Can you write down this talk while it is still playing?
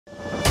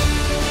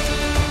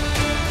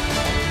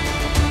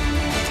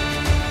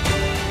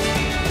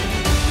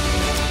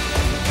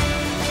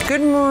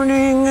Good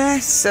morning.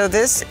 So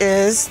this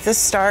is the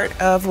start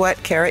of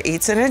what Cara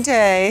eats in a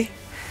day.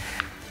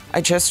 I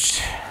just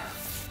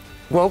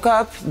woke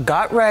up,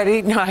 got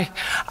ready. No,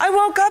 I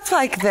woke up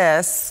like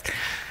this.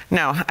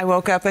 No, I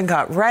woke up and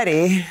got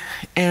ready,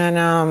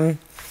 and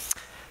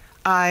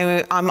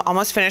I'm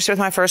almost finished with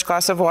my first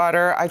glass of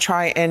water. I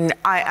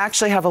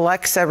actually have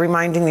Alexa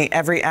reminding me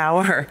every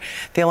hour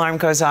the alarm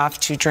goes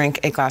off to drink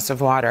a glass of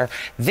water.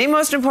 The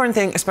most important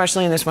thing,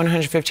 especially in this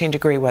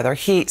 115-degree weather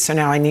heat, so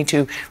now I need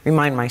to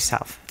remind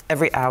myself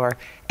every hour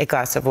a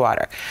glass of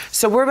water.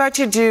 So we're about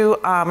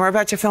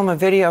to film a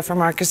video for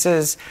Marcus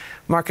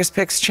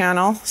Picks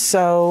channel.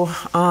 So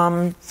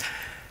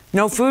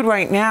no food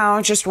right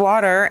now, just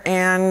water.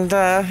 And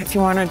if you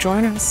want to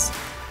join us,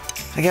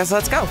 I guess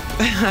let's go.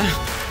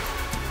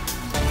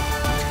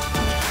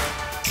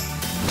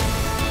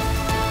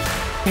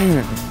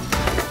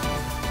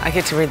 I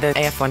get to read the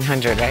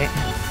AF100, right?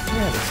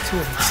 Yeah, there's two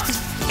of them.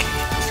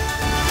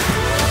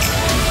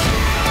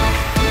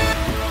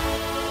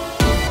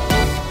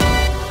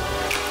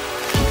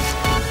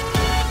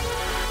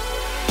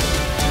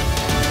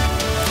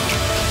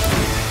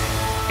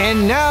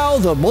 And now,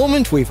 the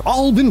moment we've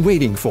all been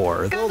waiting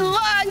for. Good luck!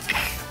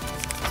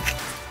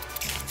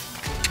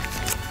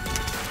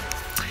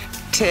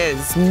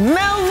 Tis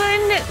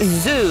Melvin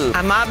Zoo,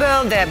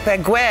 Amabel de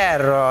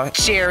Peguero,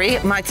 Sherry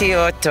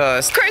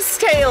Matiotos, Chris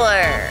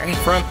Taylor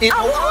From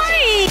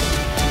Hawaii!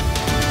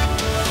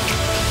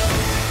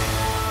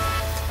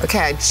 Okay,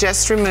 I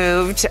just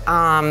removed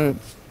the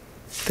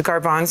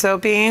garbanzo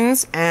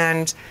beans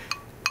and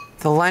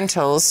the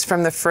lentils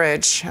from the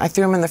fridge. I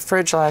threw them in the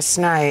fridge last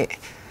night.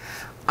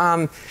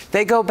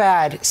 They go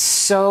bad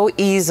so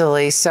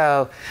easily,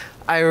 so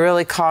I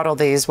really coddle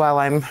these while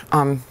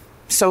I'm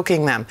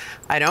soaking them.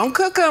 I don't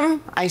cook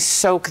them, I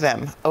soak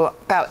them.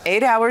 About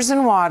 8 hours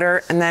in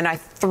water, and then I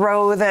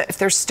throw if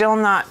they're still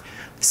not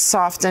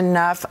soft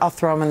enough, I'll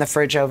throw them in the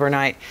fridge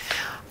overnight.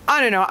 I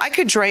don't know, I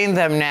could drain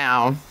them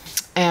now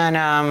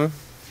and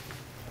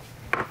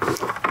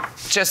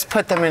just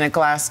put them in a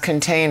glass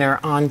container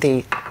on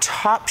the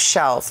top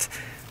shelf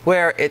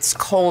where it's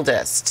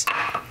coldest.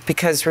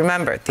 Because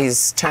remember,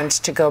 these tend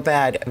to go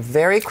bad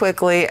very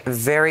quickly,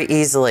 very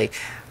easily.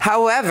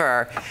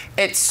 However,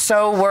 it's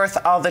so worth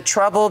all the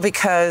trouble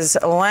because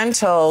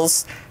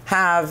lentils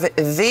have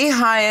the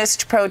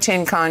highest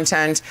protein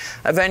content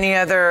of any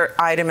other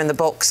item in the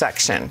bulk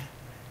section.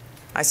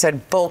 I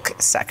said bulk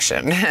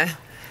section.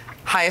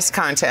 Highest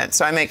content.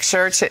 So I make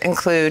sure to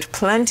include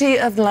plenty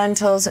of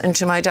lentils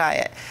into my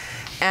diet.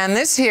 And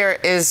this here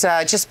is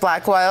just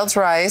black wild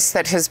rice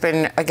that has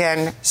been,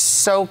 again,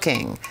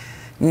 soaking.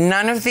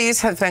 None of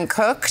these have been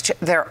cooked.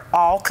 They're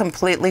all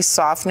completely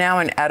soft now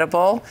and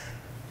edible.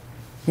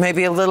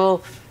 Maybe a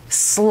little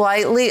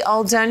slightly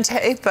al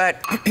dente,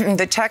 but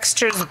the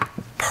texture's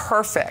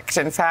perfect.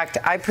 In fact,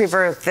 I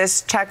prefer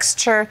this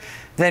texture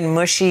than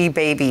mushy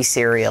baby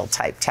cereal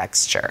type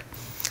texture.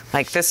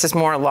 Like this is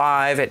more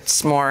live,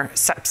 it's more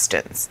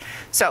substance.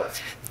 So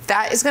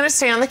that is gonna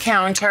stay on the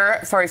counter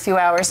for a few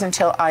hours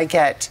until I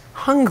get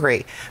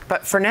hungry.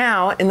 But for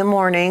now, in the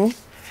morning,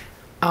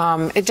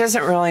 it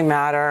doesn't really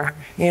matter.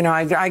 You know,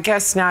 I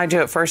guess now I do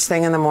it first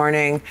thing in the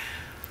morning.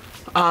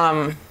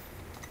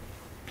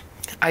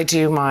 I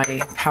do my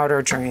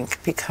powder drink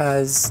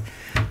because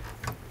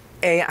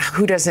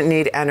who doesn't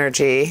need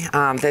energy?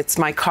 That's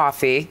my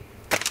coffee.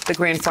 The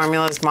green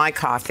formula is my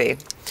coffee.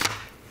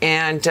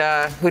 And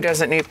who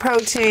doesn't need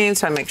protein?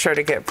 So I make sure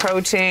to get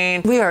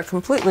protein. We are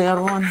completely out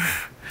of water.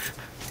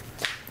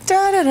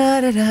 Da da da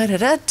da da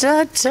da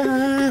da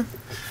da.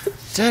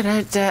 Da,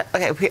 da, da.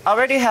 Okay, we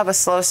already have a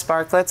slow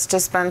sparklets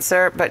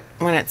dispenser, but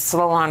when it's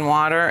slow on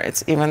water,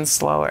 it's even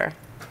slower.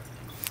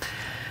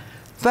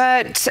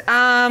 But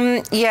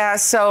yeah,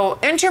 so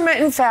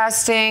intermittent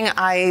fasting,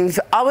 I've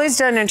always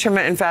done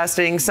intermittent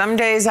fasting. Some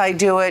days I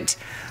do it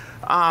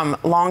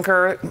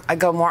longer. I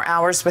go more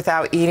hours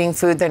without eating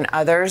food than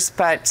others,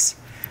 but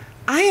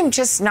I am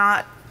just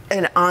not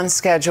an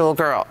on-schedule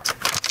girl.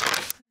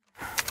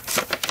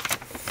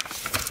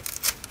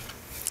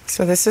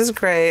 So this is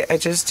great. I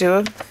just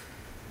do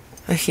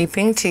a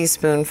heaping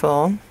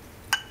teaspoonful.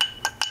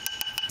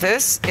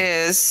 This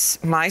is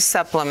my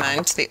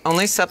supplement, the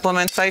only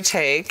supplements I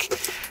take,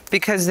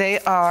 because they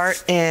are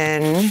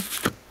in,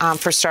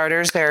 for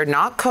starters, they're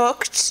not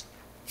cooked,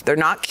 they're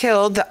not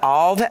killed,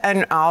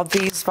 and all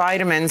these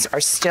vitamins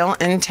are still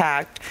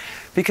intact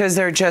because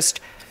they're just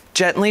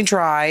gently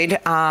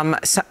dried.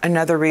 So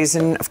another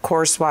reason, of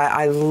course, why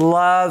I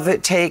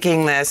love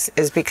taking this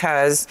is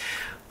because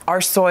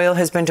our soil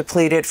has been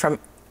depleted from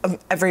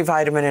every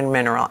vitamin and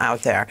mineral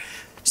out there.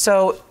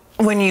 So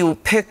when you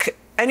pick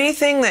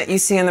anything that you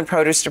see in the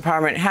produce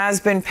department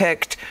has been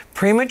picked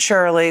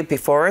prematurely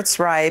before it's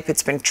ripe.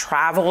 It's been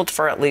traveled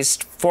for at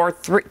least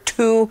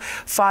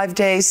 5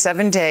 days,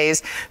 7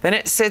 days. Then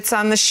it sits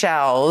on the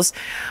shelves.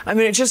 I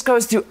mean, it just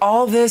goes through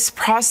all this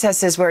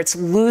processes where it's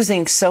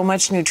losing so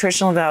much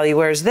nutritional value,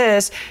 whereas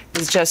this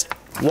is just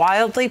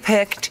wildly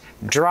picked,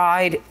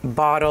 dried,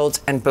 bottled,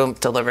 and boom,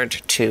 delivered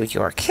to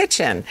your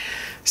kitchen.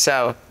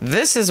 So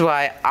this is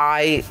why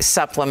I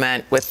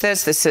supplement with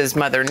this. This is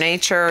Mother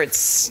Nature.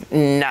 It's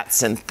not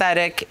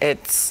synthetic.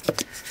 It's,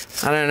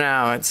 I don't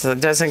know,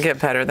 it doesn't get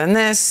better than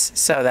this.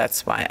 So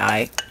that's why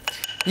I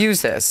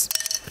use this.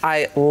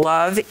 I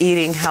love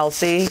eating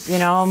healthy, you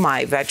know,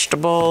 my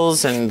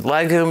vegetables and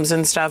legumes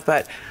and stuff,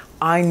 but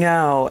I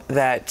know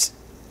that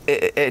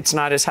it's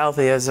not as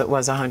healthy as it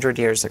was 100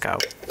 years ago.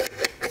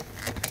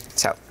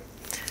 So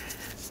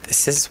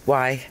this is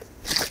why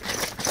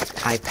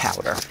I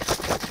powder.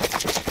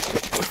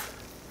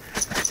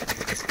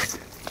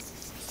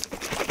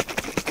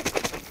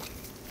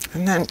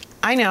 And then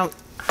I know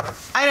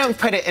I don't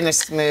put it in a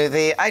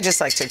smoothie. I just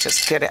like to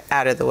just get it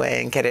out of the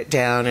way and get it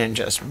down and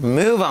just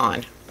move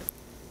on.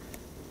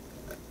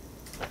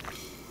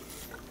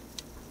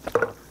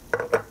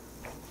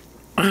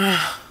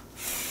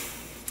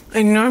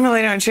 I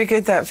normally don't drink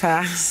it that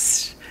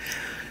fast,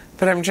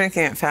 but I'm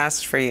drinking it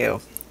fast for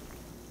you.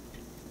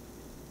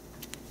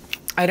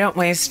 I don't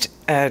waste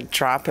a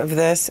drop of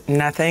this,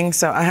 nothing,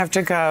 so I have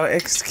to go,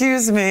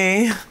 excuse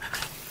me.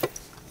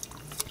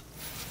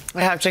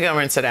 I have to go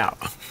rinse it out.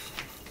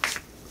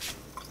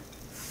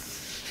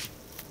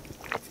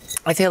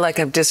 I feel like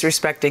I'm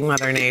disrespecting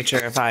Mother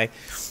Nature if I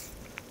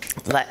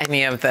let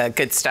any of the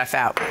good stuff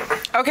out.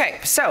 Okay,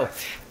 so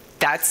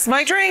that's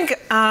my drink.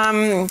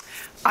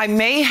 I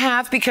may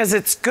have, because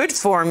it's good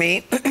for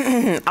me,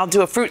 I'll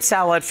do a fruit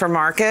salad for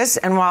Marcus,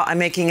 and while I'm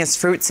making his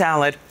fruit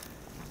salad,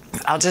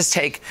 I'll just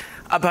take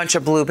a bunch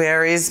of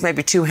blueberries,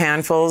 maybe 2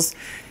 handfuls,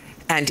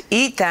 and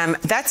eat them.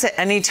 That's at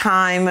any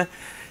time.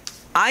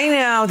 I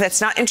know that's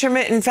not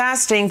intermittent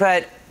fasting,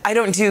 but I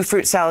don't do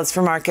fruit salads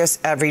for Marcus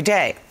every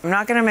day. I'm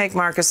not gonna make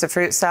Marcus a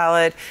fruit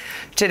salad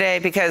today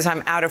because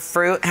I'm out of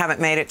fruit, haven't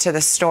made it to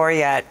the store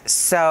yet.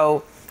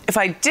 So if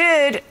I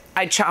did,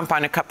 I'd chomp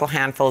on a couple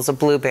handfuls of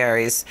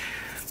blueberries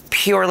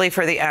purely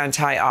for the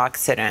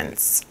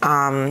antioxidants.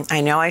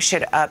 I know I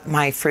should up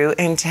my fruit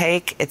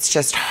intake. It's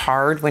just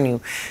hard when you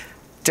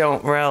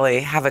don't really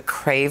have a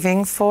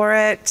craving for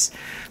it.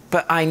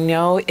 But I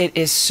know it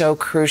is so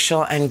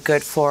crucial and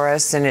good for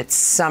us, and it's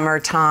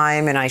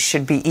summertime and I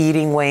should be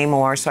eating way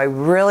more. So I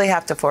really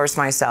have to force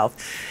myself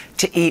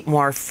to eat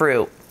more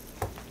fruit.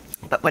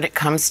 But when it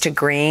comes to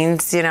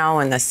greens, you know,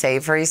 and the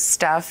savory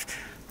stuff,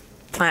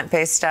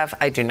 plant-based stuff,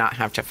 I do not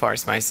have to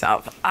force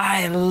myself.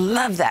 I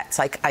love that. It's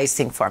like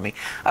icing for me.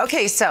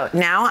 Okay, so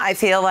now I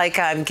feel like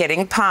I'm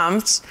getting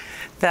pumped.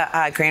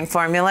 The green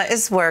formula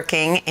is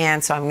working,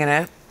 and so I'm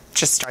gonna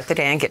just start the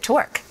day and get to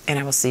work. And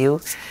I will see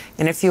you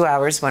in a few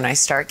hours when I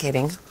start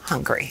getting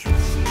hungry.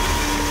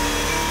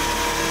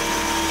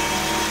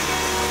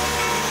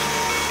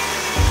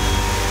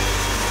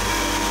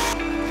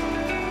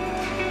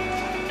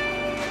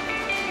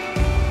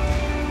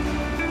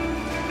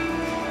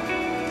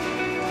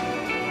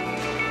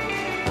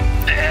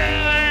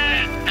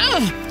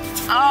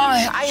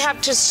 I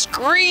have to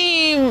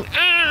scream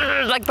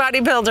like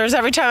bodybuilders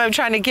every time I'm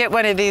trying to get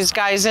one of these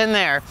guys in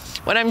there.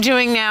 What I'm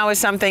doing now is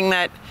something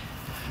that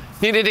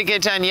needed to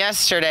get done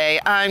yesterday.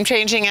 I'm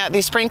changing out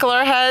these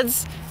sprinkler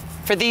heads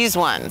for these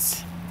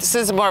ones. This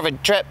is more of a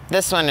drip.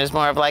 This one is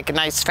more of like a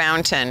nice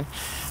fountain.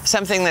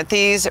 Something that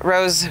these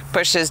rose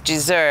bushes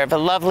deserve, a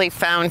lovely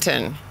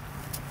fountain.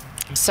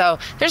 So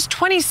there's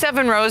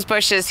 27 rose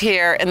bushes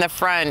here in the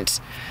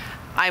front.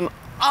 I'm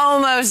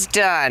almost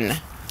done.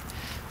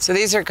 So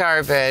these are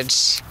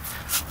garbage.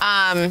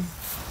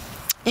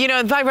 You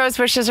know, my rose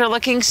bushes are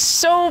looking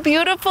so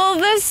beautiful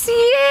this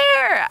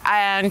year.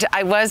 And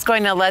I was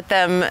going to let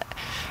them,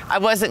 I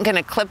wasn't going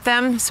to clip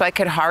them so I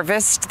could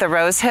harvest the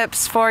rose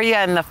hips for you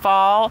in the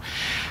fall.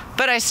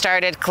 But I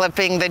started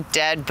clipping the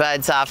dead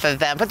buds off of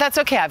them. But that's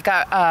okay. I've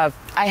got,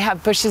 I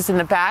have bushes in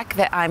the back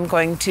that I'm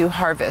going to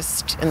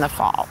harvest in the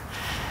fall.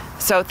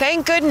 So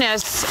thank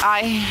goodness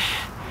I'm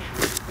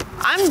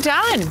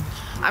done.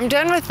 I'm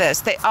done with this.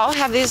 They all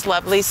have these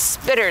lovely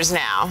spitters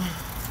now.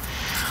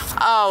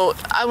 Oh,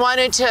 I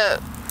wanted to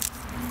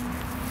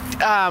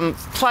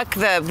pluck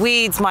the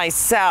weeds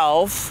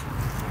myself.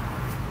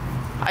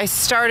 I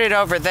started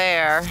over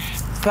there,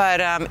 but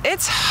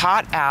it's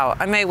hot out.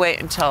 I may wait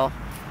until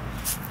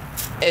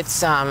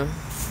it's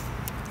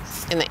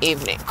in the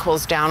evening,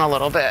 cools down a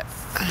little bit.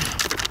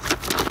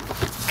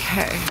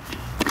 Okay.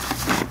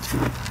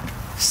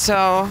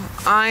 So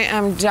I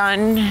am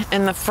done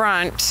in the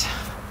front.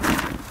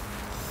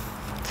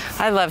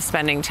 I love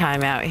spending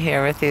time out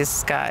here with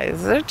these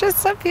guys. They're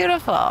just so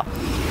beautiful.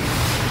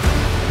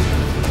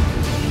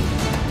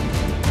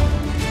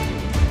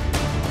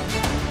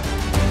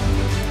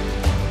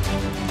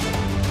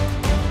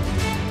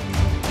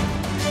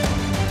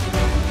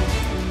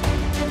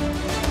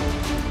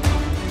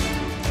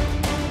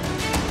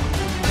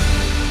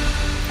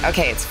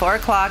 Okay, it's 4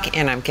 o'clock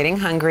and I'm getting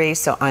hungry,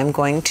 so I'm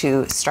going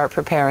to start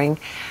preparing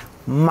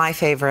my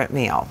favorite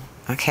meal.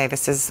 Okay,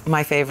 this is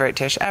my favorite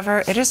dish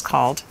ever. It is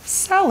called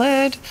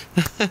salad.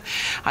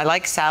 I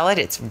like salad.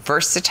 It's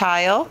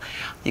versatile.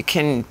 You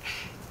can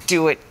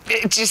do it.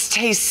 It just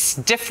tastes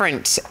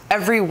different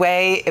every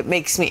way. It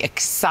makes me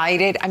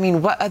excited. I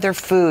mean, what other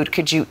food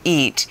could you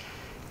eat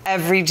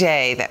every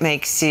day that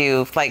makes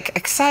you like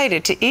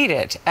excited to eat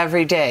it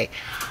every day?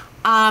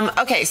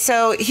 Okay,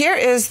 so here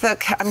is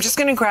I'm just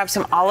gonna grab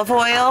some olive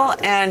oil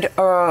and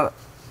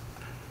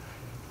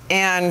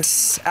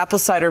apple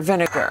cider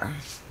vinegar.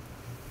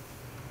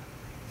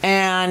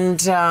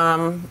 And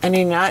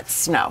any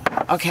nuts? No.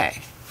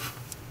 Okay.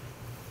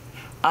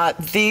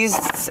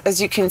 These,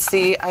 as you can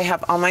see, I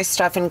have all my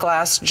stuff in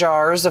glass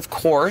jars, of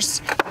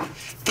course.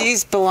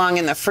 These belong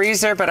in the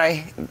freezer, but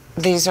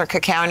these are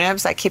cacao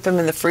nibs. I keep them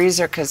in the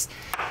freezer because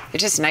they're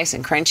just nice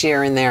and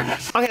crunchier in there.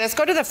 Okay, let's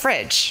go to the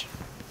fridge.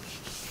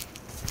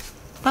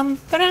 No,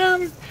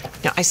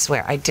 I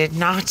swear, I did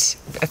not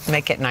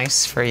make it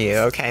nice for you,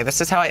 okay?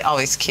 This is how I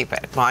always keep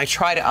it. Well, I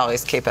try to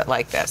always keep it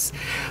like this.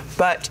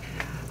 But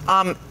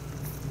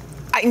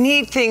I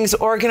need things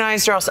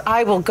organized or else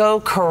I will go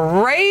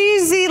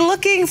crazy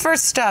looking for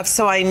stuff.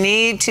 So I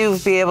need to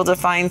be able to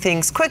find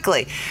things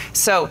quickly.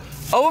 So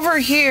over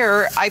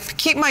here, I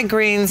keep my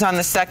greens on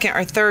the second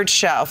or third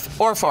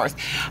shelf, or fourth.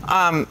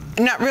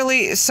 Not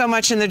really so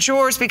much in the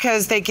drawers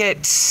because they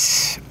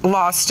get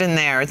lost in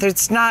there.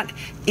 It's not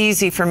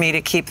easy for me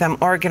to keep them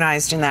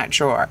organized in that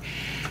drawer.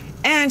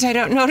 And I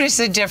don't notice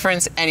a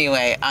difference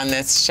anyway on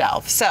this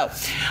shelf. So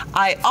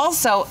I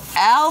also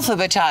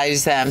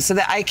alphabetize them so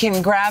that I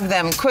can grab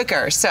them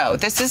quicker. So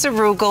this is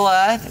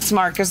arugula, it's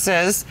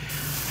Marcus's.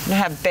 I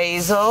have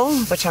basil,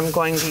 which I'm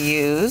going to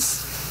use.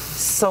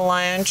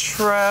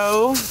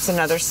 Cilantro, it's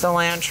another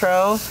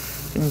cilantro.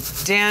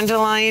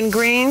 Dandelion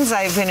greens,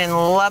 I've been in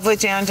love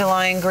with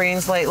dandelion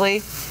greens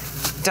lately.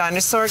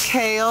 Dinosaur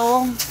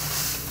kale.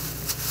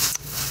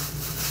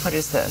 What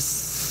is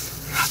this?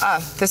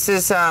 This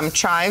is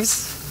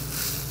chives,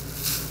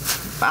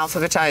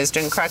 alphabetized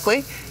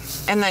incorrectly,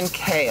 and then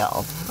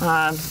kale.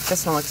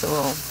 This one looks a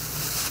little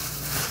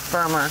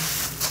firmer.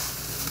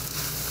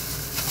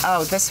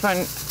 Oh, this one,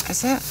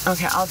 is it?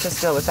 Okay, I'll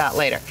just deal with that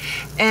later.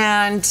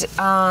 And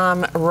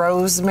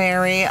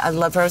rosemary, I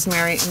love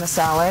rosemary in the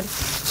salad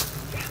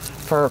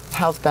for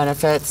health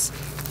benefits.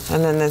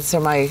 And then these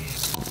are my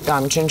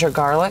ginger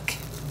garlic.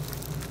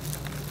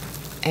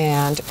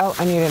 And, oh,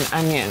 I need an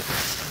onion.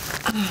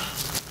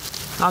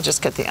 I'll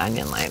just get the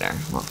onion later.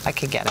 Well, I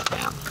could get it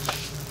now.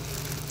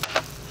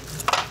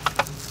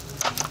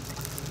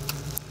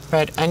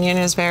 Red onion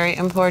is very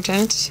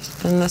important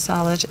in the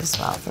salad as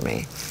well for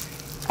me.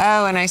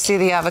 Oh, and I see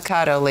the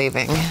avocado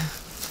leaving.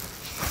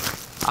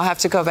 I'll have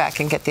to go back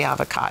and get the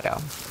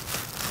avocado.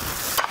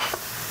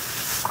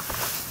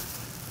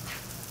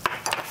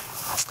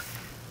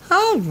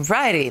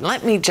 Alrighty,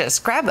 let me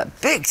just grab a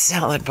big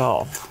salad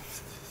bowl.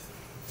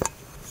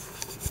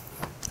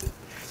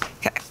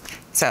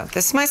 So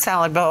this is my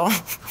salad bowl.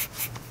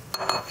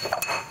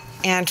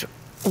 And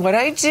what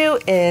I do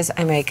is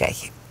I make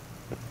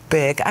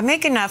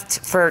enough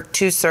for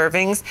 2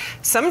 servings.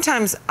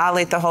 Sometimes I'll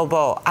eat the whole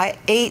bowl. I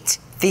ate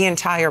the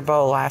entire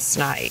bowl last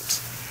night.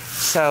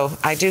 So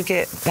I do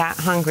get that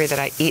hungry that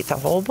I eat the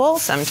whole bowl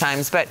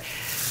sometimes, but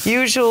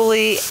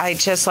usually I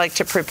just like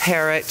to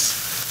prepare it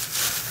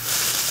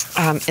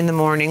in the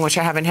morning, which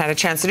I haven't had a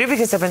chance to do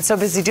because I've been so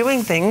busy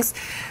doing things.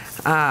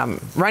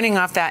 Running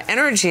off that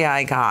energy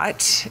I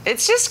got.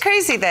 It's just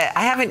crazy that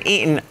I haven't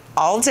eaten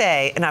all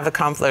day and I've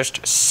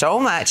accomplished so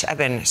much. I've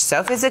been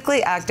so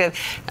physically active,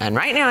 and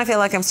right now I feel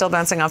like I'm still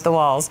bouncing off the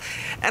walls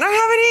and I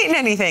haven't eaten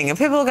anything. And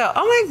people will go,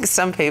 oh my,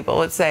 some people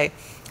would say,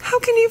 how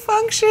can you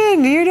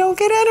function? You don't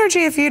get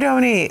energy if you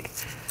don't eat.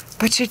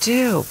 But you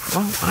do.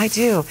 Well, I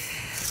do.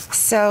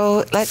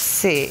 So let's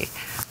see.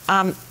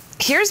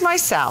 Here's my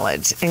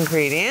salad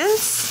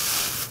ingredients.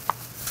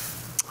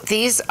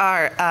 These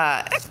are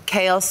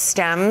kale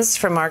stems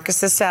from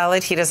Marcus's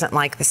salad. He doesn't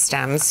like the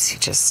stems. He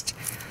just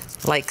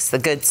likes the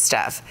good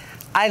stuff.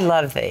 I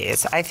love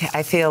these.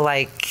 I feel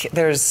like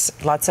there's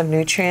lots of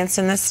nutrients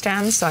in the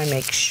stems, so I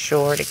make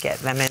sure to get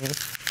them in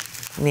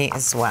me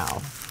as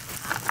well.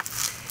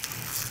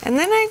 And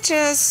then I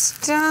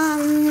just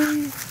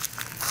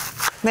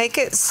make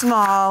it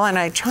small, and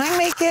I try and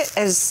make it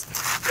as,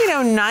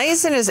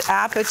 nice and as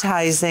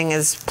appetizing,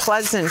 as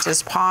pleasant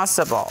as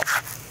possible.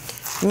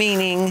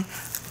 Meaning,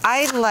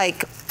 I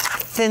like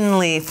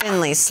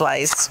thinly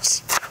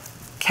sliced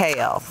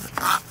kale.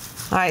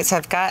 All right, so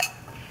I've got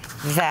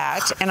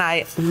that, and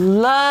I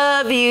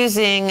love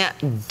using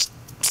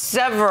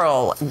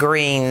several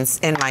greens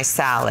in my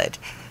salad,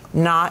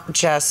 not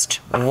just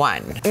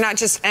one. Not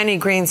just any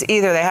greens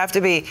either. They have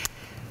to be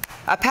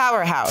a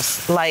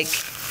powerhouse, like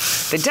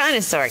the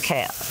dinosaur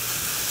kale.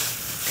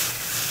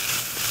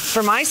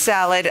 For my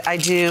salad, I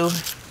do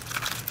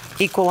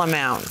equal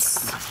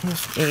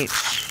amounts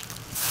each.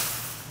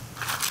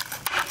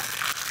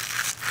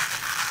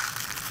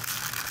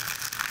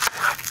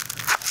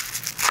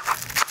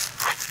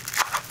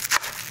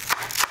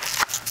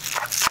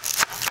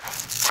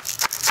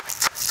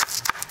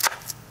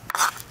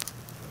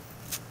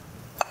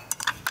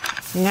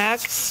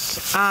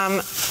 Next,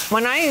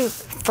 when I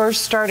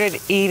first started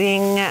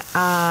eating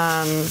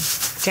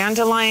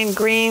dandelion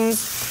greens,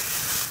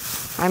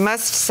 I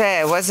must say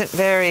I wasn't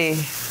very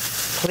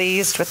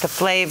pleased with the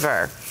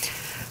flavor,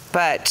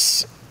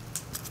 but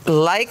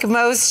like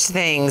most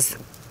things,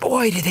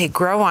 boy, do they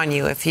grow on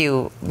you if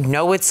you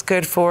know it's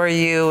good for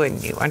you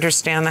and you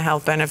understand the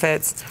health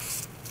benefits.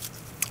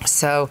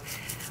 So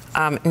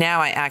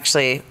now I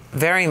actually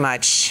very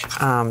much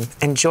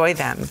enjoy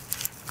them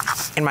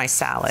in my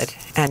salad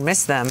and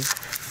miss them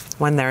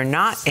when they're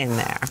not in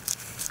there.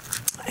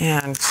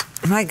 And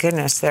my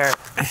goodness, their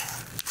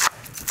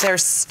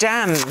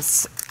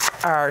stems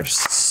are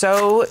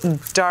so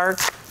dark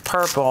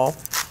purple,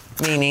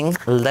 meaning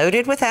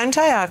loaded with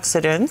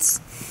antioxidants,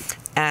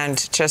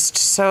 and just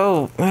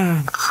so,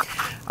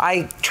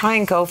 I try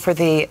and go for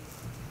the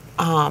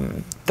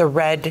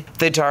red.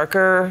 The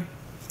darker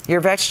your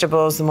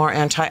vegetables, the more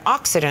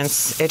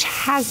antioxidants it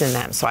has in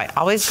them. So I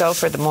always go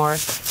for the more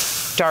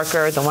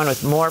darker, the one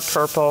with more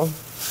purple.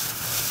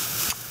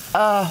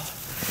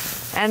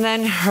 And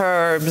then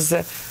herbs.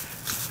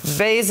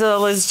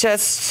 Basil is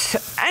just,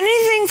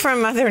 anything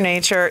from Mother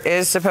Nature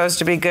is supposed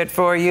to be good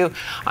for you.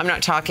 I'm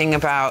not talking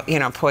about,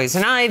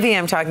 poison ivy.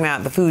 I'm talking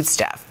about the food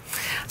stuff.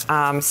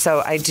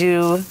 So I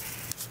do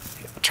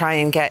try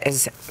and get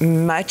as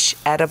much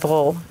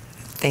edible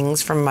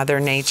things from Mother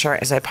Nature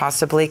as I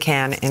possibly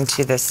can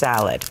into the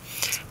salad.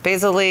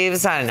 Basil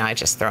leaves, I don't know, I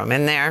just throw them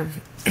in there.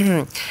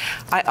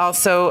 I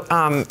also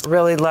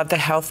really love the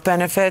health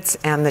benefits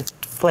and the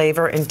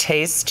flavor and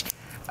taste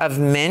of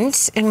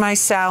mint in my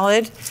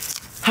salad.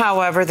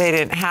 However, they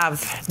didn't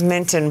have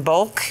mint in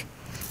bulk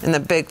in the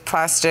big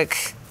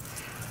plastic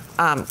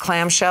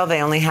clamshell.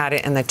 They only had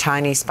it in the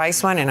tiny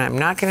spice one, and I'm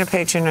not going to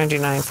pay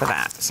 $2.99 for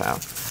that. So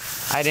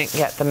I didn't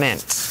get the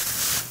mint.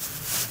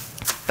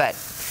 But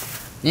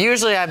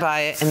usually I buy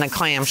it in the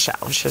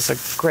clamshell, which is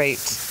a great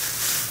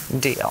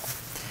deal.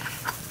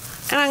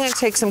 And I'm going to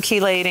take some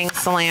chelating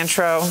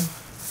cilantro,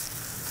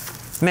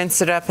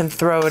 mince it up, and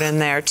throw it in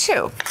there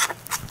too.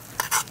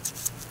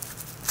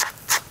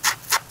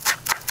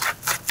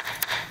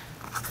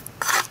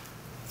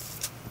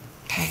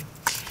 Okay.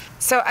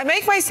 So I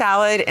make my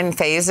salad in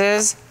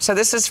phases. So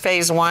this is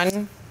phase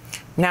one.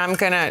 Now I'm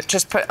going to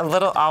just put a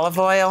little olive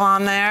oil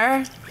on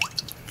there.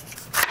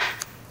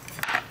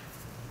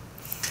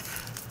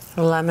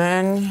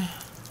 Lemon.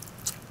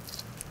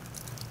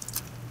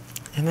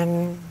 And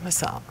then my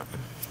salt.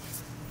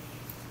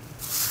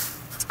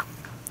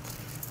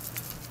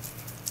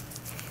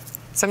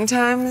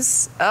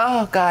 Sometimes,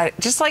 oh God,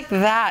 just like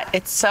that,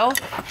 it's so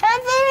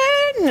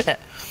heaven.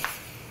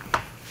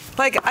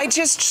 Like, I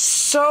just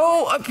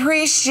so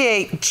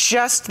appreciate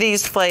just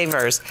these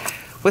flavors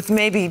with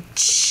maybe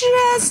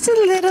just a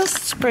little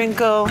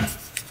sprinkle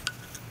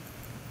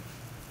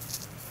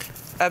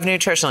of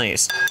nutritional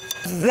yeast.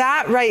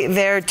 That right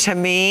there, to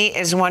me,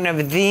 is one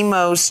of the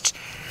most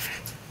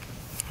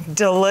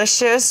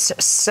delicious,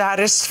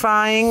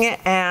 satisfying,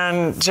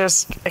 and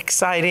just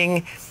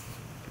exciting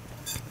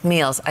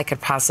meals I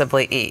could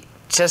possibly eat,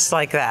 just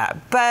like that.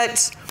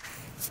 But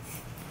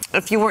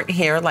if you weren't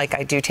here, like,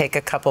 I do take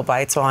a couple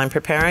bites while I'm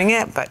preparing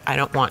it, but I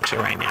don't want to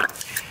right now.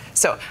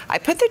 So I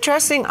put the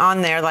dressing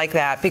on there like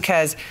that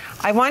because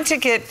I want to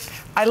get,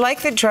 I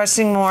like the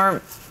dressing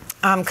more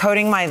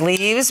coating my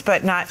leaves,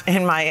 but not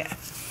in my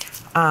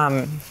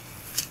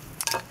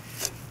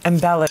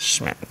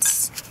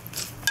embellishments.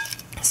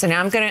 So now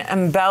I'm going to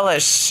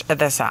embellish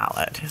the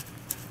salad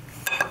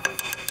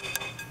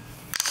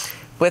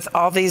with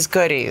all these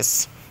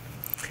goodies.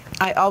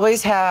 I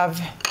always have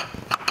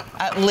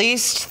at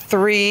least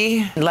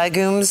 3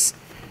 legumes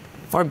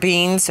or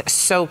beans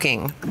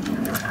soaking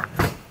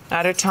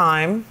at a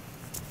time.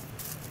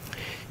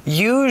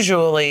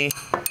 Usually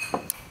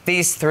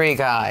these 3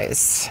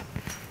 guys,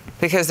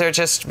 because they're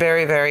just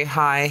very, very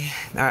high.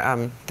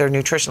 They're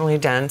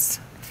nutritionally dense.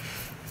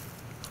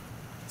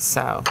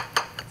 So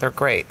they're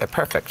great. They're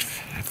perfect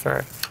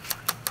for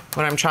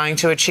what I'm trying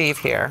to achieve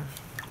here.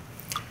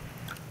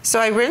 So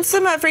I rinse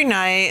them every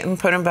night and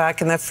put them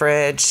back in the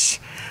fridge.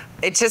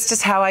 It just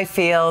is how I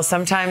feel.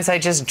 Sometimes I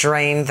just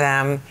drain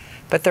them,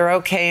 but they're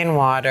okay in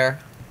water.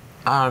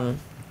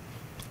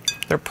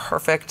 They're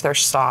perfect. They're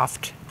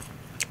soft.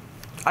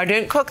 I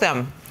didn't cook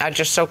them. I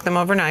just soaked them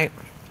overnight.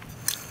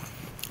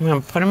 I'm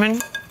gonna put them in.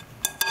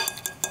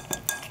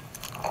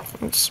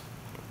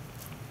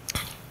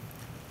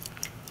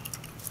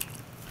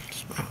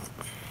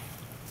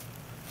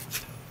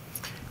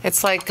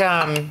 It's like,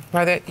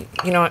 rather,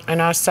 you know, an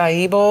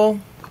acai bowl.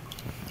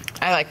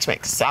 I like to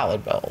make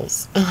salad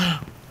bowls.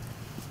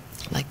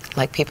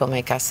 like people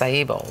make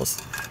acai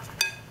bowls.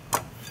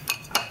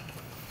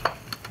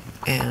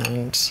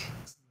 And,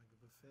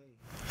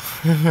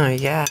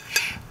 yeah.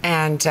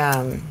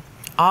 And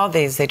all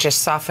these, they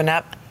just soften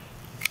up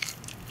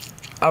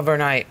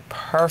overnight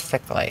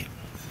perfectly.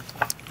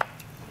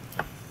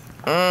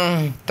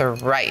 The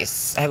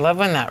rice. I love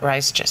when that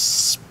rice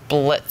just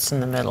splits in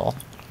the middle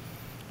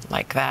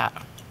like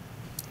that.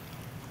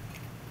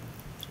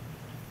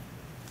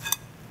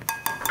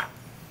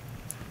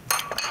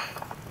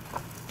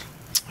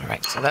 All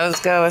right, so those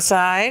go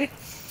aside.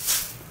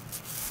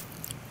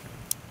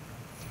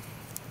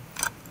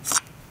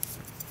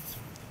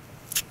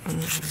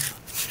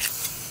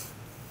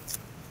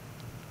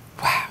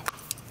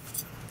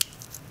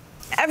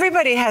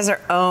 everybody has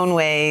their own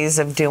ways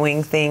of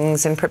doing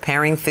things and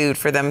preparing food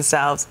for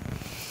themselves.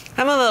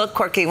 I'm a little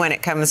quirky when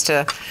it comes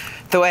to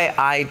the way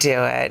I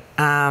do it.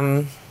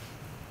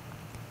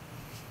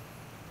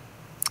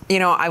 You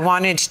know, I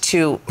wanted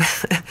to,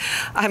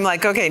 I'm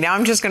like, okay, now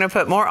I'm just going to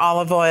put more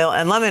olive oil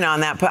and lemon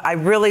on that. But I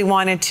really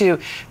wanted to,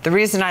 the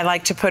reason I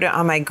like to put it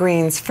on my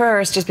greens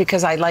first is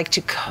because I like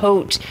to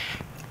coat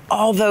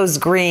all those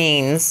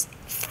greens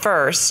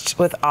first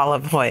with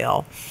olive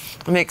oil.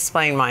 Let me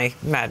explain my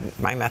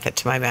method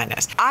to my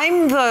madness.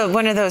 I'm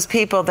one of those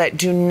people that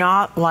do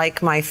not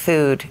like my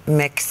food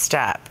mixed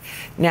up.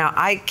 Now,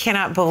 I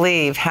cannot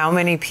believe how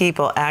many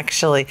people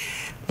actually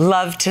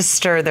love to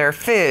stir their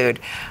food.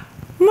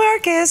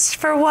 Marcus,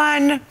 for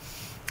one,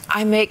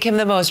 I make him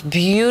the most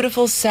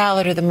beautiful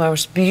salad or the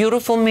most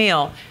beautiful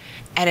meal,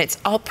 and it's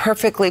all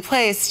perfectly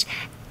placed,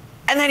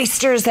 and then he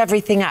stirs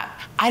everything up.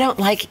 I don't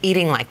like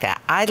eating like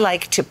that. I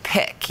like to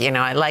pick, you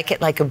know, I like it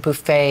like a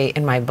buffet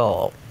in my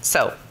bowl.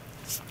 So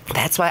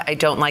that's why I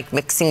don't like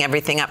mixing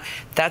everything up.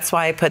 That's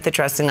why I put the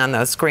dressing on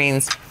those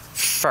greens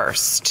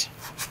first.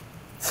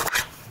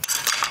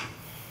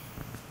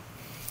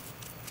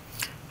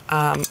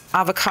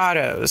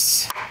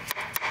 Avocados.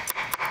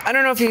 I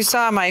don't know if you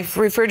saw my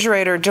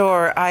refrigerator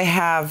door. I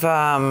have,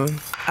 I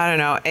don't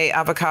know, 8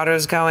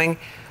 avocados going.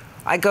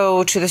 I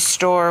go to the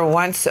store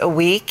once a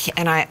week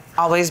and I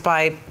always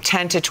buy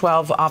 10 to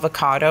 12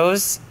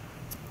 avocados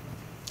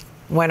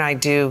when I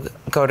do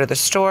go to the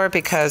store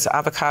because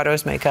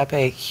avocados make up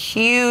a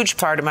huge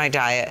part of my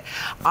diet.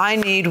 I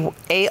need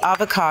a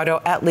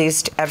avocado at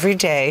least every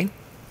day,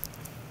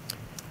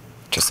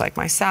 just like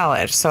my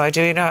salad. So I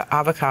do eat an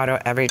avocado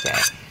every day.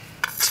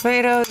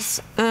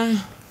 Tomatoes,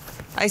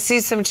 I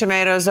see some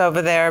tomatoes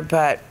over there,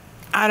 but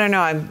I don't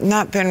know. I've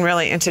not been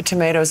really into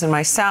tomatoes in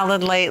my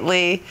salad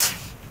lately.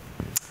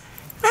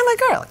 I'm a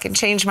girl. I can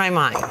change my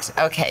mind.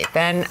 Okay,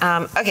 then,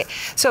 okay.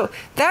 So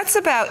that's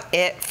about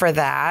it for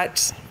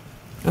that.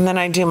 And then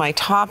I do my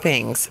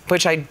toppings,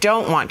 which I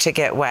don't want to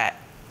get wet.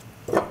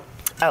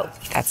 Oh,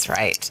 that's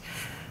right.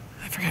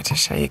 I forgot to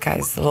show you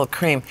guys the little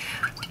cream.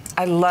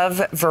 I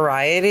love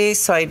variety,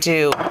 so I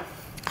do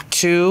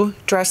 2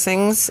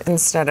 dressings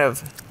instead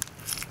of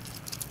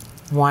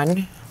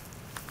 1.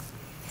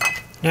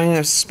 Now I'm going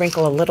to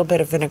sprinkle a little bit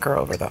of vinegar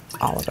over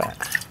all of it.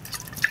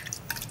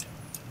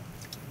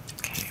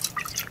 Okay,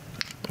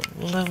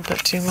 a little bit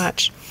too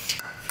much.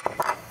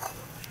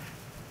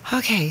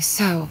 Okay,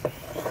 so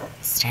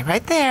stay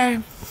right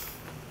there.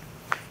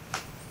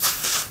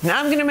 Now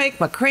I'm going to make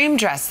my cream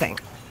dressing.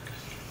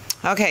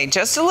 Okay,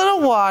 just a little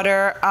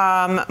water.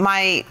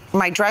 My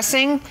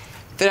dressing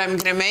that I'm going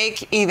to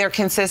make either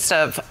consists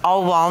of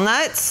all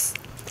walnuts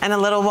and a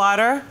little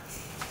water,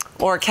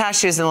 or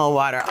cashews and a little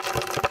water.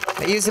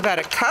 I use about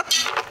a cup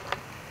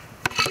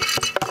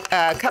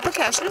of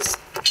cashews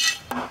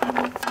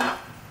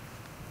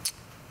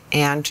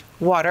and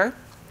water,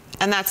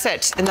 and that's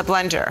it in the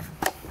blender.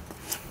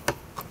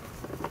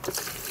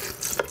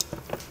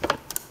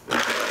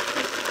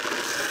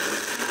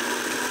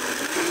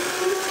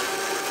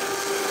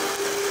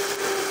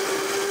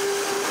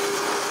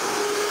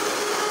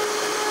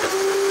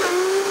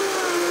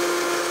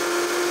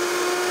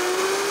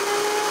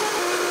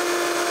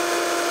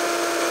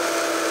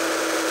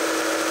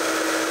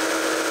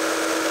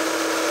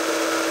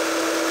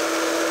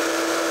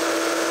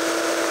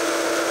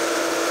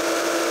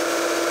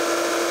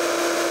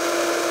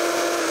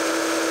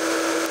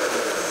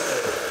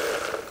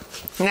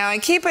 Now I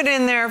keep it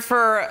in there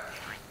for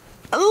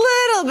a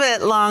little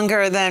bit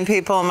longer than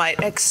people might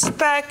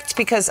expect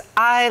because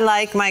I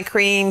like my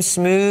cream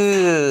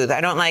smooth.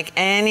 I don't like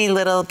any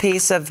little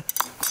piece of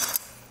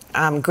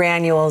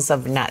granules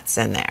of nuts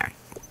in there.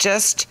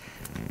 Just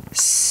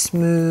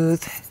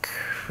smooth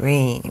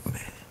cream.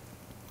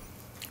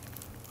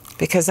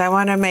 Because I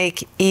want to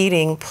make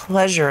eating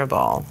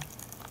pleasurable.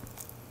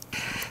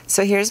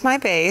 So here's my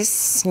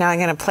base. Now I'm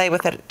going to play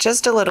with it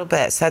just a little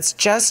bit. So that's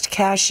just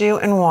cashew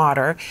and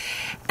water.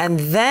 And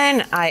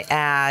then I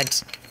add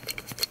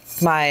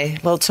my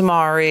little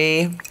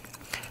tamari,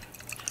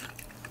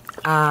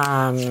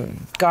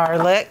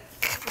 garlic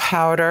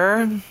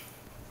powder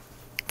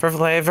for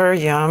flavor.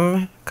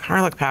 Yum.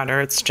 Garlic powder.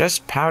 It's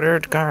just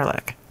powdered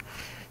garlic.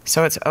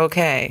 So it's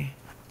okay.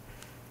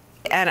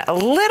 And a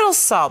little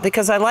salt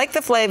because I like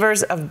the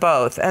flavors of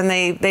both and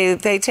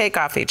they take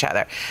off each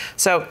other.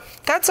 So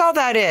that's all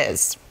that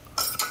is,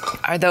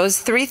 are those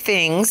 3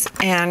 things,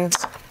 and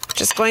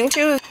just going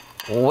to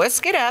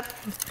whisk it up.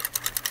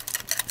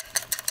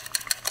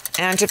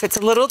 And if it's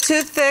a little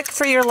too thick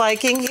for your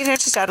liking, you know,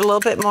 just add a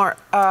little bit more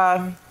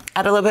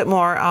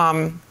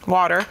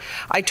water.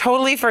 I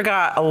totally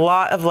forgot a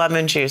lot of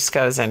lemon juice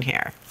goes in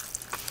here.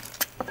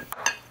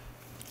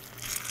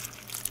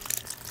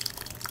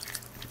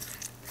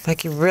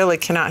 Like, you really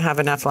cannot have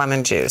enough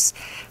lemon juice.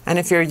 And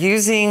if you're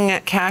using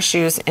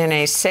cashews in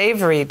a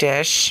savory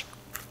dish,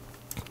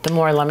 the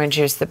more lemon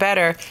juice, the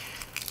better,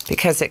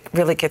 because it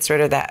really gets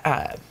rid of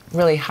that,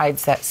 really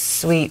hides that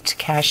sweet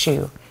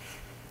cashew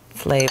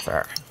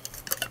flavor.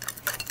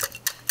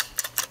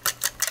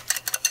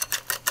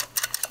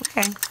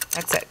 Okay,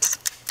 that's it.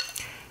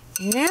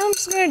 Now I'm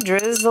just going to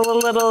drizzle a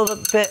little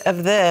bit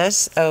of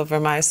this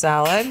over my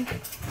salad.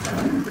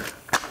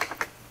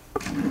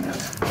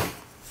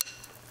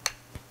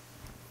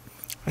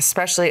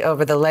 Especially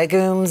over the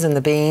legumes and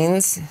the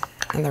beans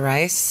and the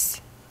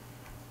rice.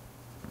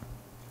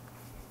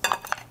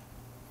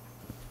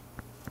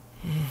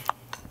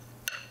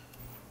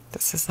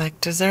 This is like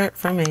dessert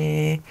for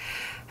me.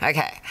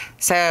 Okay,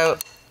 so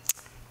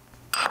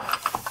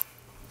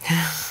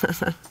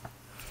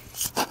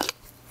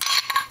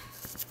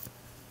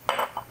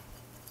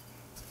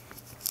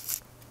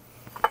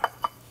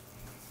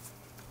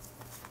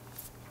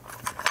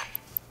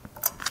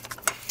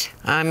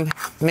I'm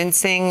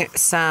mincing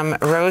some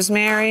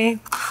rosemary,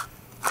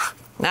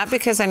 not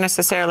because I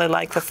necessarily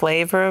like the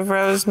flavor of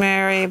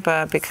rosemary,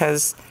 but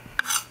because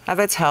of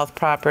its health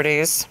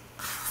properties.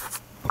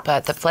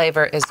 But the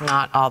flavor is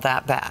not all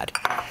that bad.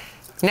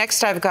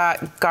 Next, I've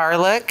got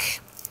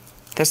garlic.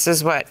 This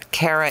is what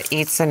Cara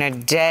eats in a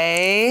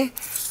day.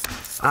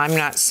 I'm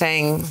not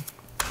saying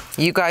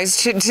you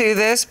guys should do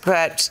this,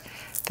 but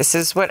this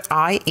is what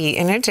I eat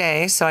in a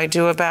day. So I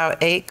do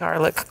about 8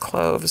 garlic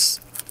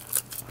cloves.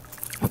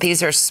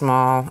 These are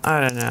small. I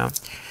don't know.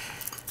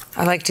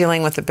 I like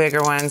dealing with the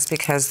bigger ones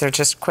because they're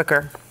just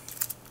quicker.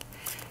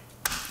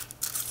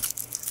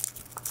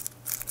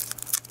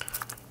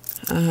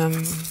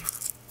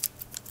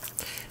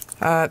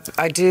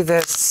 I do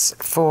this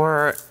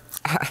for,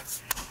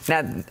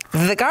 now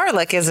the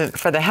garlic isn't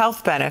for the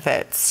health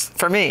benefits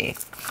for me.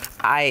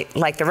 I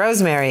like the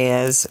rosemary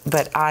is,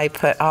 but I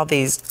put all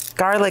these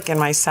garlic in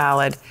my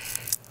salad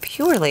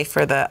purely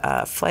for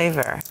the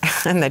flavor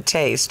and the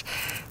taste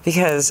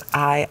because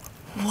I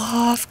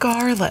love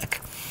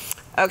garlic.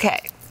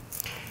 Okay,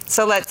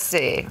 so let's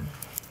see.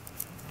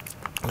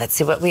 Let's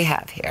see what we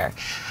have here.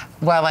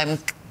 While I'm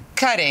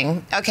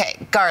cutting,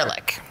 okay,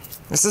 garlic.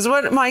 This is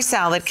what my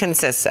salad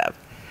consists of.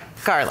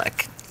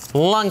 Garlic,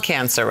 lung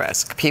cancer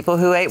risk. People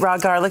who ate raw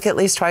garlic at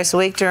least twice a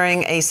week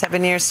during a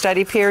 7-year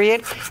study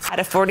period had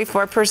a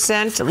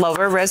 44%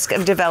 lower risk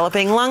of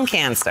developing lung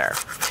cancer,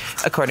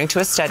 according to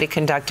a study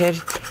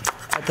conducted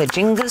at the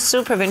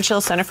Jiangsu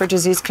Provincial Center for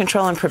Disease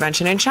Control and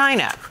Prevention in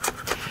China.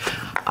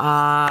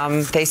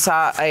 They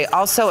saw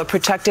also a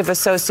protective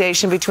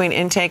association between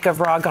intake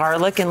of raw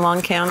garlic and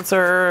lung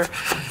cancer.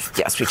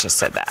 Yes, we just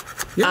said that.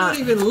 You're not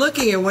even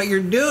looking at what you're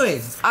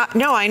doing.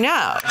 No, I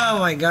know. Oh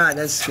my God,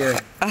 that's good.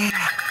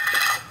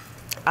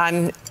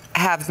 I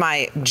have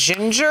my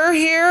ginger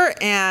here,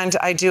 and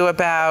I do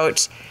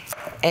about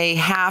a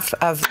half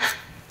of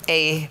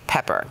a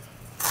pepper.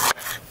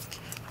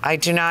 I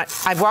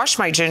wash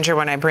my ginger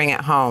when I bring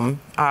it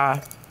home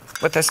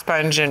with a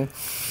sponge and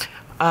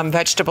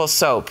vegetable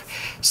soap.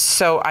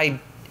 So I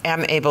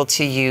am able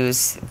to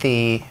use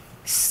the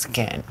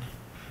skin.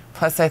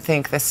 Plus, I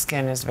think the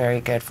skin is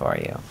very good for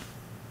you.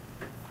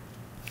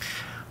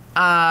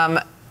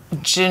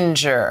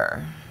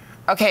 Ginger.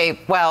 Okay,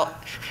 well,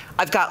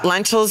 I've got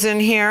lentils in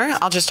here.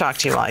 I'll just talk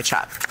to you while I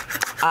chop.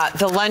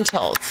 The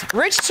lentils,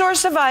 rich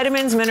source of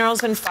vitamins,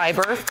 minerals, and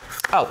fiber.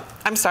 Oh,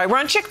 I'm sorry, we're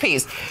on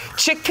chickpeas.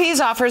 Chickpeas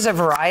offers a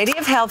variety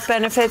of health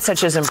benefits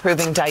such as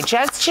improving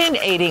digestion,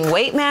 aiding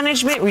weight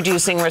management,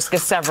 reducing risk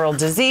of several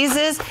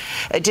diseases.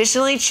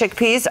 Additionally,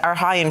 chickpeas are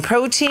high in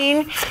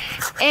protein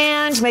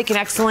and make an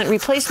excellent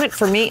replacement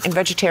for meat and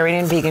vegetarian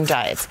and vegan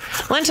diets.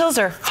 Lentils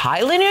are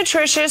highly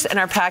nutritious and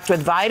are packed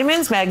with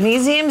vitamins,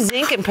 magnesium,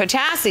 zinc, and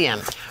potassium.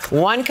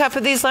 1 cup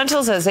of these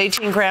lentils has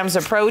 18 grams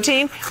of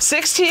protein,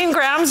 16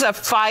 grams of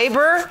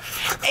fiber,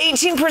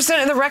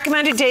 18% of the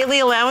recommended daily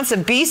allowance of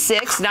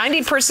B6,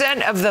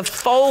 90% of the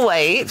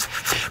folate.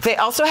 They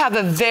also have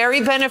a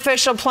very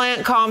beneficial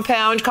plant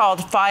compound called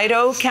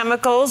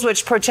phytochemicals,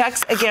 which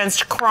protects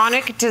against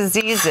chronic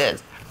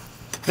diseases.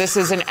 This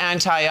is an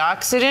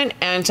antioxidant,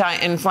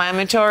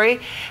 anti-inflammatory,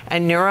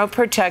 and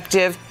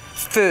neuroprotective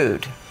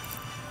food.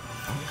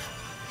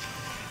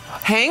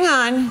 Hang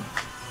on.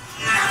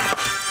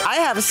 I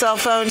have a cell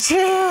phone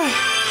too.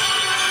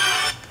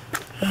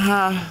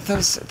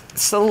 Those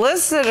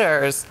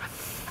solicitors.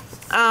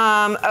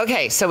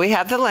 Okay, so we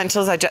have the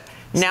lentils.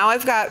 Now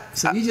I've got.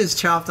 So you just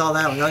chopped all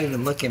that without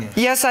even looking at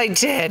it. Yes, I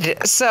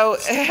did. So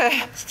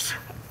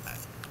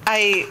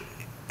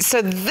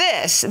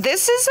this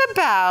is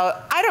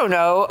about, I don't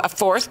know, a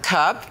 4th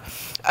cup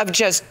of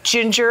just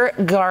ginger,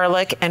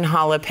 garlic, and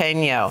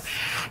jalapeno.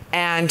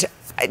 And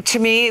to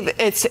me,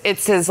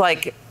 it's as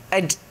like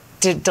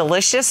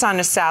delicious on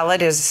a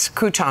salad as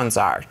croutons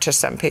are to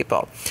some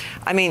people.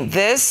 I mean,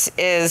 this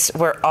is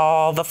where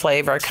all the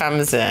flavor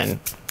comes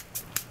in.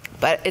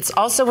 But it's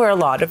also where a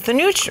lot of the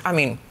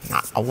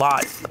not a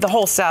lot, the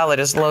whole salad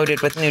is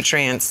loaded with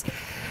nutrients.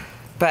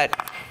 But,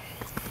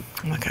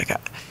 look, I got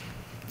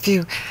a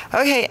few.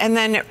 Okay, and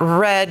then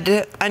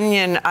red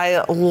onion.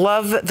 I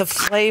love the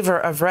flavor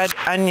of red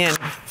onion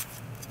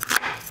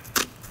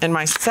in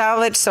my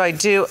salad, so I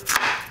do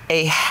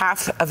a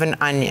half of an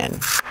onion.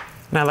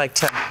 And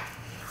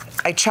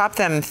I chop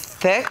them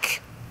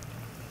thick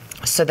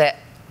so that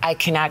I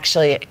can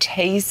actually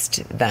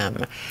taste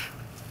them.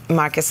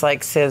 Marcus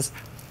likes his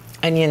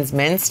onions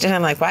minced, and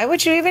I'm like, why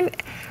would you even,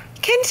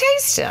 can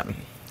taste them.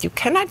 You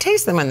cannot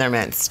taste them when they're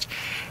minced.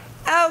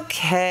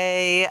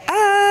 Okay,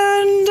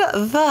 and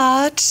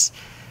that,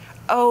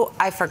 oh,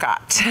 I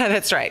forgot.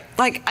 That's right.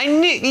 Like, I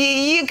knew,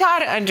 you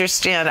gotta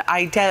understand,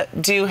 I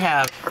do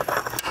have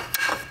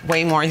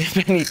way more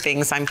than many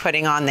things I'm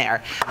putting on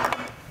there.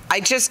 I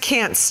just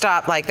can't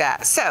stop like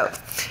that. So,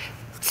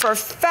 for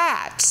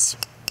fats,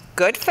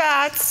 good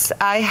fats,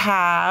 I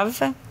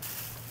have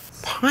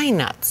pine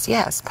nuts.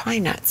 Yes,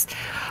 pine nuts.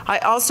 I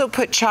also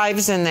put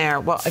chives in there.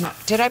 Well,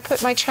 did I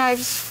put my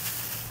chives?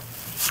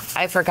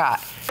 I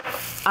forgot.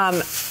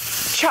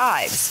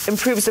 Chives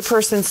improves a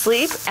person's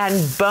sleep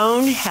and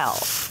bone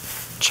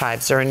health.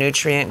 Chives are a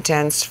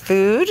nutrient-dense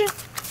food.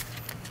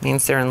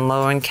 Means they're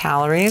low in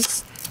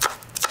calories,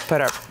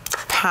 but are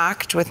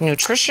packed with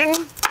nutrition.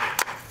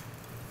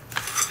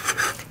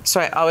 So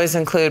I always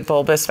include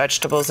bulbous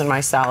vegetables in my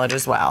salad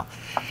as well.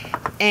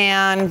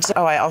 And,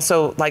 oh, I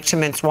also like to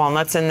mince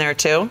walnuts in there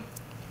too,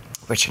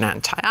 rich in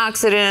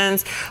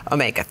antioxidants,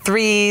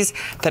 omega-3s.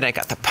 Then I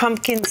got the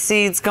pumpkin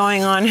seeds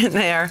going on in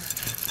there.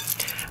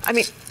 I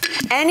mean,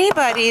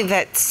 anybody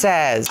that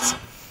says,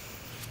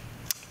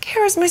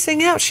 Cara's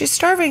missing out, she's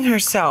starving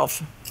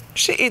herself.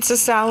 She eats a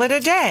salad a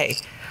day.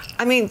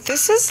 I mean,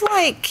 this is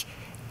like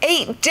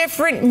 8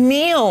 different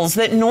meals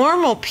that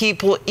normal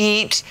people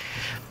eat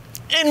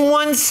in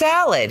one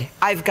salad.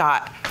 I've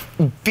got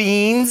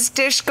beans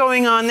dish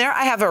going on there.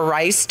 I have a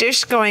rice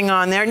dish going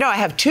on there. No, I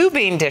have 2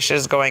 bean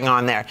dishes going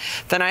on there.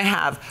 Then I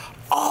have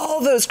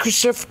all those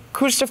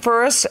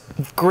cruciferous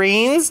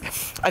greens.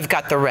 I've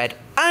got the red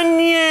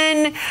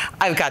onion.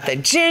 I've got the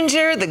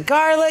ginger, the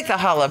garlic, the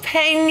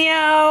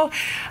jalapeno.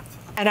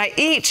 And I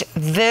eat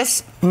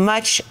this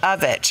much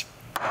of it.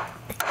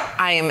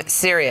 I am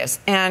serious.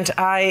 And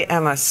I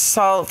am a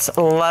salt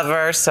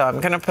lover, so I'm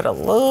gonna put a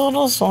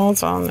little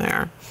salt on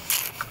there.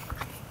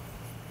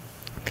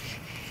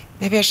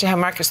 Maybe I should have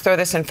Marcus throw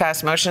this in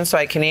fast motion so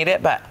I can eat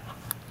it, but,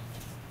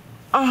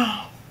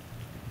 oh.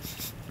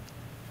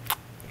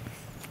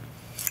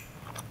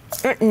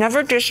 It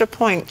never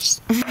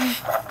disappoints.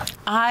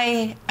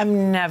 I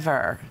am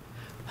never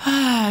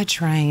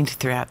drained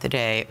throughout the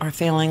day or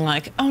feeling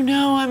like, oh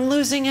no, I'm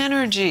losing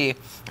energy.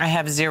 I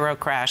have 0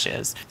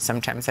 crashes.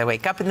 Sometimes I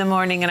wake up in the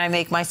morning and I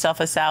make myself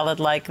a salad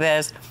like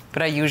this,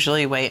 but I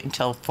usually wait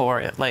until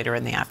 4 later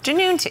in the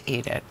afternoon to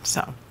eat it,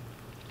 so.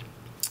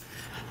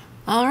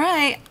 All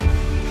right.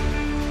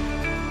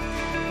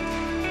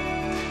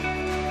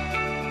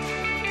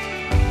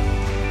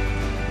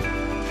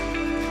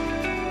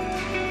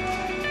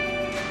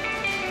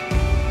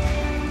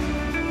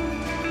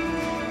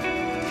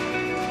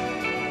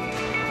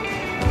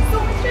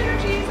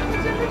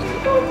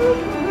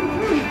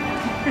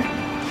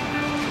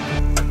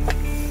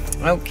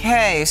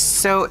 Okay,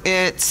 so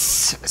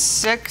it's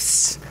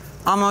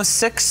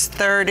almost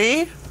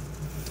 6:30,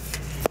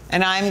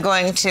 and I'm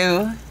going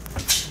to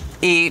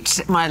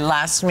eat my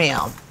last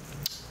meal.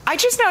 I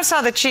just now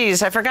saw the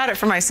cheese. I forgot it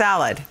for my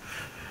salad.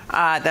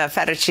 The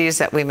feta cheese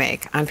that we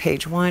make on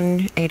page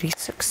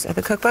 186 of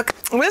the cookbook.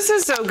 This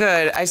is so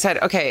good. I said,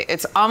 okay,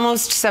 it's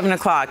almost 7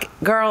 o'clock.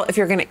 Girl, if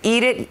you're gonna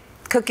eat it,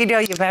 cookie dough,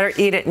 you better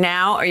eat it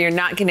now or you're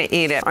not gonna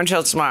eat it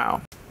until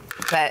tomorrow.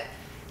 But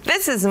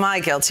this is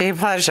my guilty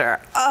pleasure.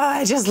 Oh,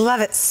 I just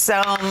love it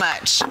so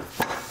much.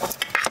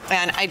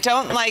 And I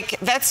don't like,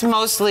 that's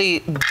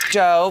mostly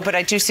dough, but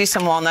I do see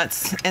some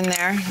walnuts in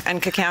there and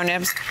cacao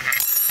nibs.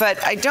 But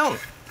I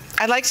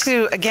like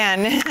to,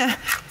 again,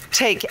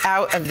 take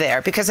out of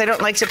there because I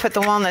don't like to put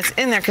the walnuts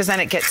in there because then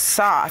it gets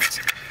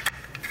soft.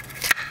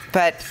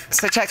 But,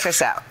 so check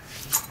this out.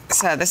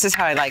 So this is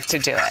how I like to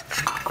do it.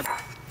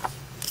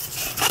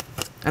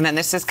 And then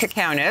this is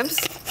cacao nibs.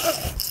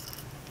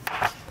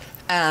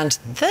 And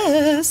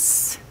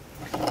this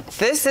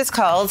is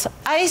called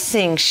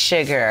icing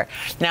sugar.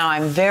 Now,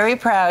 I'm very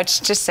proud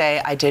to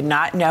say I did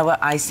not know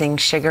what icing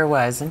sugar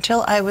was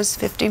until I was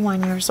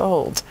 51 years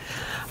old.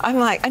 I'm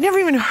like, I never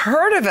even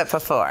heard of it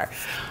before.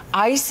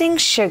 Icing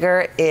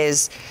sugar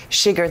is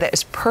sugar that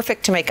is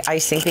perfect to make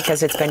icing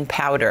because it's been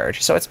powdered.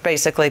 So it's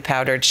basically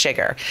powdered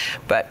sugar.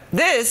 But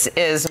this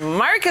is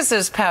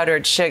Marcus's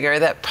powdered sugar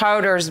that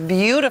powders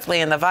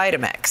beautifully in the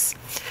Vitamix.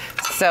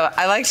 So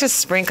I like to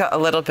sprinkle a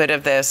little bit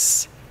of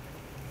this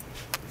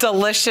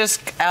delicious,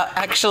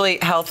 actually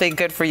healthy,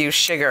 good for you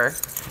sugar.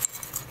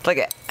 Look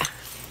at it.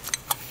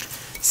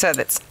 So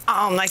that's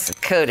all nice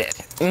and coated.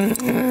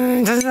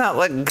 Doesn't that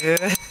look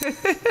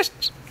good?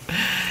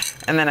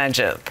 And then I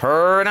just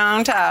pour it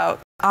on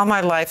top. All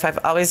my life, I've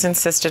always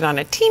insisted on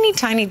a teeny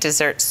tiny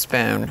dessert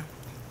spoon.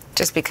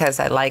 Just because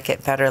I like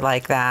it better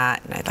like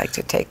that, and I like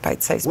to take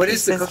bite-sized pieces. What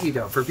is the cookie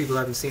dough, for people who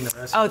haven't seen the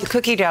recipe? Oh, the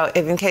cookie dough,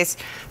 in case,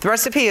 the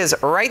recipe is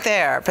right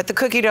there, but the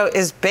cookie dough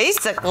is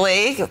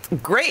basically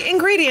great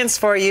ingredients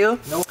for you.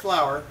 No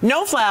flour.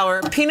 No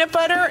flour, peanut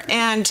butter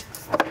and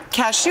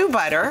cashew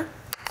butter,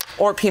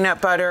 or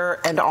peanut butter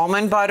and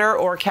almond butter,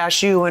 or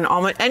cashew and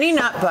almond, any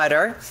nut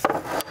butter,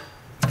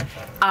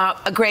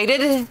 a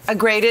grated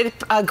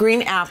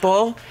green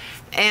apple,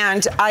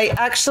 And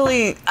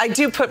I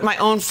do put my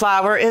own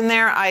flour in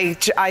there. I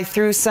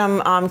threw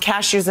some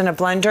cashews in a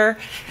blender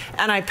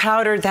and I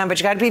powdered them, but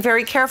you got to be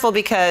very careful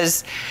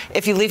because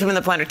if you leave them in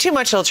the blender too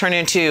much, it'll turn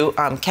into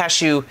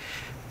cashew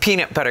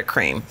peanut butter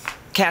cream,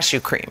 cashew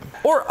cream.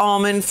 Or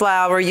almond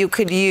flour you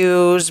could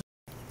use.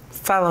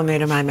 Follow me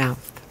to my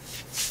mouth.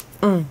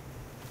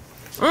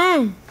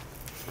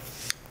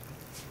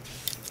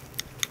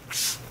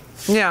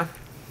 Yeah,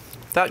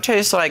 that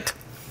tastes like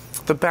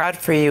the bad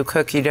for you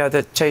cookie dough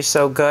that tastes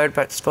so good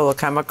but it's full of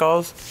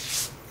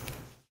chemicals.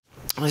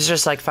 It's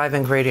just like 5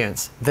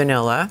 ingredients: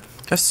 vanilla,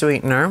 a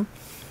sweetener,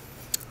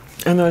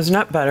 and those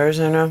nut butters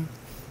and a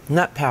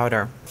nut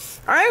powder.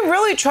 I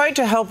really tried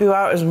to help you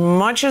out as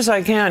much as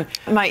I can.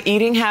 My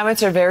eating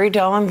habits are very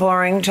dull and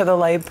boring to the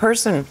lay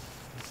person.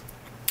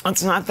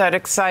 It's not that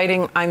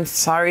exciting. I'm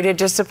sorry to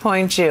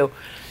disappoint you.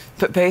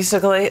 But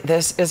basically,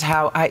 this is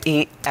how I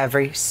eat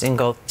every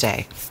single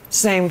day.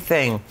 Same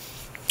thing.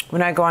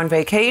 When I go on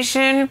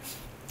vacation,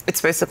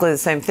 it's basically the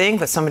same thing,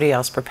 but somebody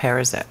else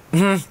prepares it.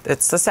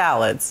 It's the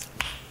salads.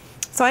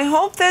 So I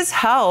hope this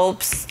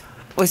helps.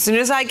 As soon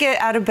as I get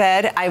out of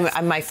bed,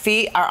 my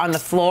feet are on the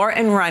floor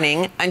and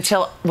running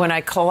until when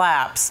I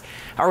collapse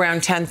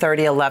around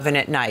 10:30, 11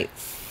 at night.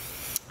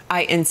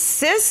 I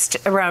insist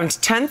around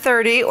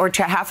 10:30 or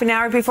half an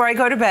hour before I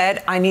go to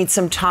bed, I need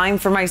some time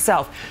for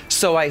myself.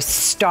 So I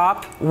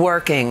stop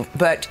working.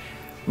 But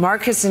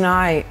Marcus and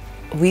I,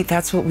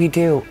 that's what we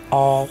do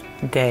all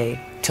day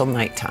till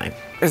nighttime,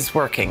 is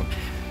working.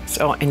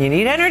 So, and you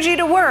need energy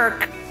to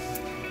work.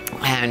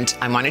 And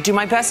I want to do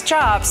my best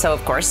job. So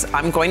of course,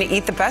 I'm going to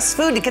eat the best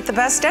food to get the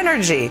best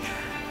energy.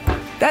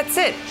 That's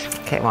it.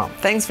 Okay, well,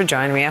 thanks for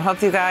joining me. I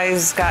hope you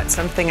guys got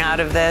something out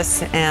of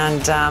this.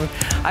 And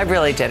I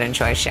really did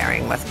enjoy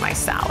sharing with my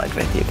salad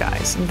with you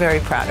guys. I'm very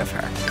proud of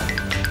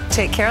her.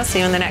 Take care. I'll see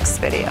you in the next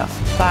video.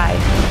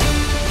 Bye.